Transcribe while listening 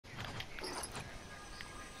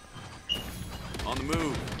On the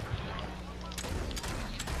move.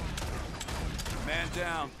 Man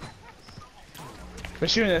down. They're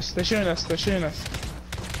shooting us. They're shooting us. They're shooting us.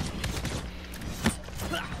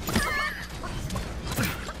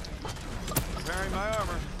 Repairing my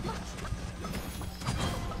armor.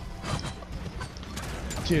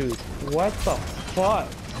 Dude, what the fuck?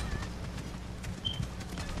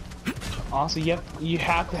 Honestly, you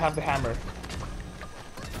have to have the hammer.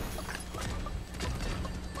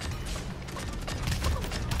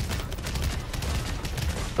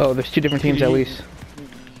 Oh, there's 2 different teams at least.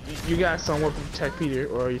 You got someone to protect Peter,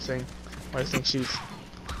 or are you saying? Or are you saying shoots?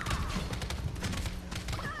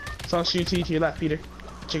 Someone shoot to your left, Peter.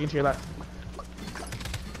 Chicken to your left.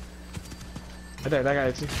 Right there, that guy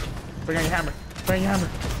is too. Bring on your hammer. Bring on your hammer.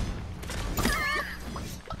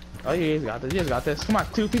 Oh, you guys got this. You guys got this. Come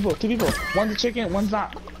on, two people. One's a chicken, one's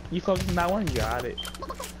not. You focus on that one, you got it.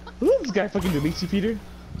 Ooh, this guy fucking deletes you, Peter.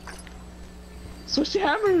 Switch your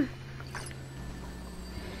hammer.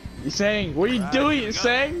 You saying? What are you doing? You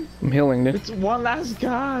saying? I'm healing, dude. It's one last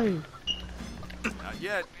guy. Not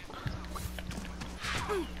yet.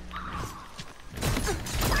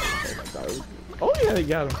 Oh yeah, they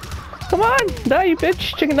got him. Come on! Die, you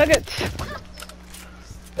bitch! Chicken nuggets!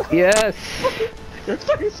 Yes! You're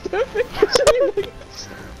fucking stupid.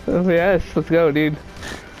 Oh, yes, let's go, dude.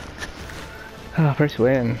 Ah, first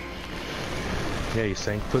win. Yeah, you're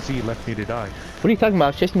saying pussy left me to die. What are you talking about? I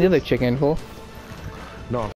was chasing the other chicken, fool. No.